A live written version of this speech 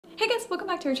Hey guys, welcome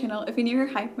back to our channel. If you're new here,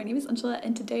 hi, my name is Anshula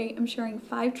and today I'm sharing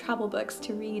 5 travel books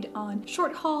to read on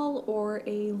short haul or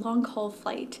a long haul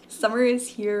flight. Summer is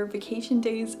here, vacation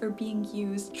days are being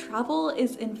used, travel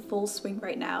is in full swing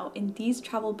right now, and these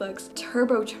travel books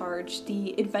turbocharge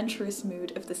the adventurous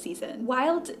mood of the season.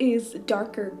 Wild is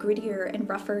darker, grittier, and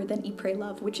rougher than Eat, Pray,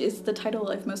 Love, which is the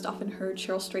title I've most often heard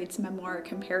Cheryl Strayed's memoir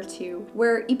compared to.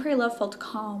 Where Eat, Pray, Love felt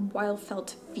calm, Wild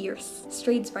felt fierce.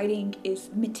 Strayed's writing is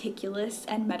meticulous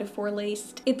and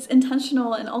metaphor-laced. It's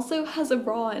intentional and also has a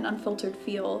raw and unfiltered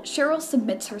feel. Cheryl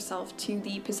submits herself to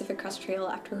the Pacific Crest Trail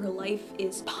after her life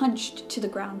is punched to the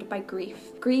ground by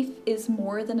grief. Grief is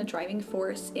more than a driving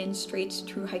force in Strayed's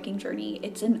true hiking journey.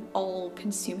 It's an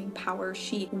all-consuming power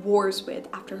she wars with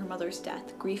after her mother's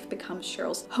death. Grief becomes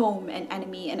Cheryl's home and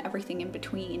enemy and everything in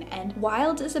between. And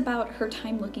Wild is about her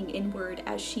time looking inward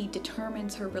as she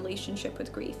determines her relationship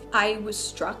with grief. I was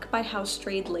struck by how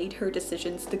Strayed laid her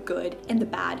decisions, the good and the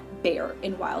bad, bare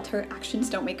in Wild. Her actions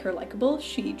don't make her likable.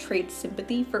 She trades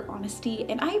sympathy for honesty,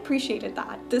 and I appreciated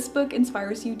that. This book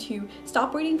inspires you to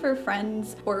stop waiting for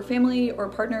friends or family or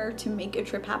partner to make a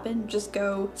trip happen. Just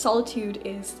go. Solitude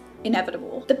is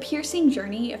inevitable. The piercing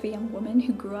journey of a young woman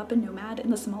who grew up a nomad in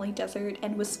the Somali desert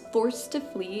and was forced to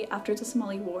flee after the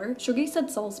Somali War. Shugri said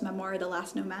Salh's memoir, The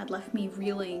Last Nomad, left me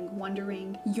reeling,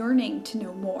 wondering, yearning to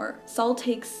know more. Salh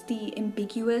takes the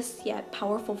ambiguous yet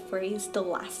powerful phrase, the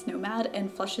last nomad, and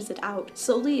fleshes it out,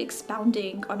 slowly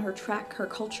expounding on her trek, her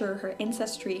culture, her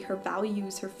ancestry, her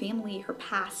values, her family, her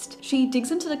past. She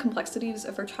digs into the complexities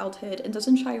of her childhood and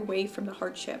doesn't shy away from the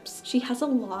hardships. She has a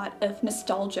lot of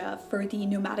nostalgia for the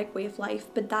nomadic way of life,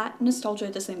 but that nostalgia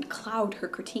doesn't cloud her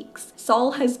critiques.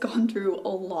 Salh has gone through a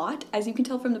lot. As you can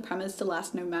tell from the premise, The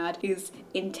Last Nomad is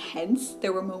intense.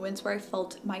 There were moments where I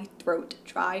felt my throat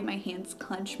dry, my hands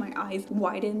clench, my eyes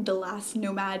widen. The Last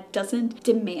Nomad doesn't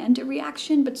demand a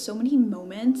reaction, but so many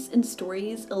moments and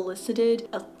stories elicited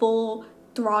a full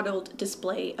throttled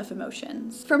display of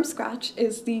emotions. From Scratch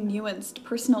is the nuanced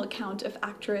personal account of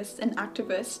actress and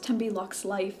activist Tembi Locke's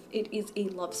life. It is a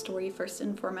love story first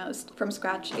and foremost. From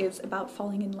Scratch is about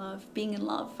falling in love, being in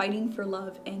love, fighting for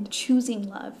love, and choosing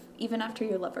love even after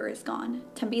your lover is gone.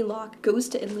 Tembi Locke goes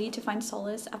to Italy to find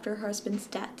solace after her husband's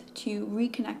death, to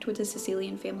reconnect with his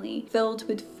Sicilian family. Filled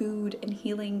with food and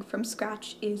healing, From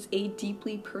Scratch is a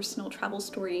deeply personal travel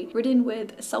story written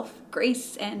with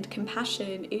self-grace and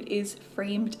compassion. It is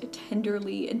framed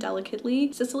tenderly and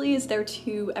delicately. Sicily is there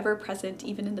too, ever present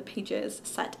even in the pages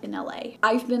set in LA.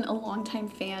 I've been a longtime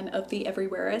fan of the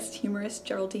everywhereist, humorous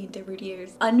Geraldine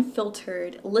DeRuiter's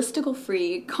unfiltered,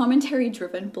 listicle-free,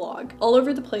 commentary-driven blog. All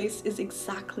Over the Place is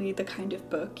exactly the kind of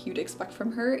book you'd expect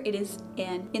from her. It is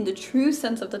an, in the true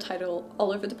sense of the title,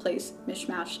 all over the place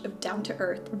mishmash of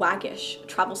down-to-earth, waggish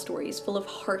travel stories full of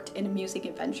heart and amusing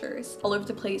adventures. All Over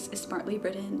the Place is smartly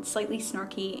written, slightly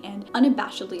snarky, and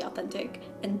unabashedly authentic,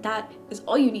 and that is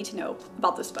all you need to know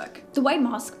about this book. The White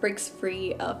Mosque breaks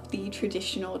free of the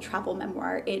traditional travel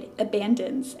memoir. It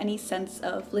abandons any sense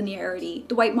of linearity.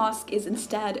 The White Mosque is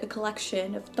instead a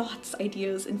collection of thoughts,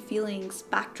 ideas, and feelings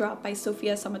backdropped by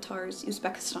Sofia Samatar's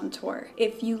Uzbekistan tour.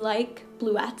 If you like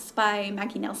Bluets by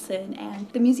Maggie Nelson and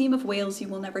The Museum of Whales You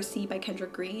Will Never See by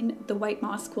Kendra Green, The White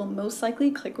Mosque will most likely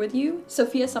click with you.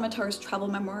 Sofia Samatar's travel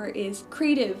memoir is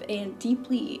creative and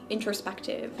deeply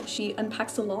introspective. She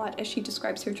unpacks a lot as she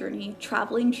describes her journey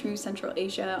traveling through Central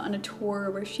Asia on a tour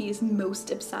where she is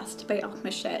most obsessed by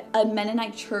Al-Mashet, a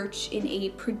Mennonite church in a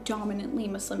predominantly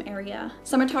Muslim area.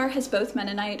 Samatar has both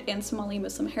Mennonite and Somali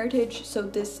Muslim heritage, so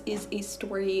this is a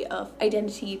story of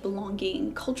identity,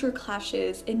 belonging, culture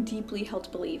clashes, and deeply held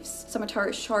beliefs. Samatar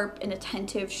is sharp and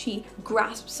attentive. She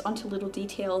grasps onto little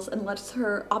details and lets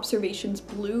her observations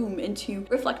bloom into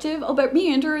reflective, albeit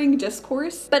meandering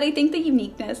discourse. But I think the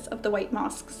uniqueness of the White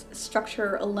Mosque's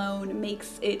structure alone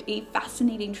makes it a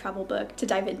fascinating travel book to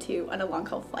dive into on a long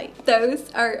haul flight.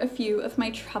 Those are a few of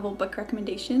my travel book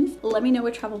recommendations. Let me know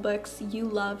what travel books you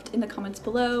loved in the comments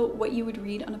below, what you would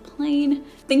read on a plane.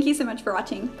 Thank you so much for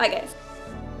watching. Bye guys.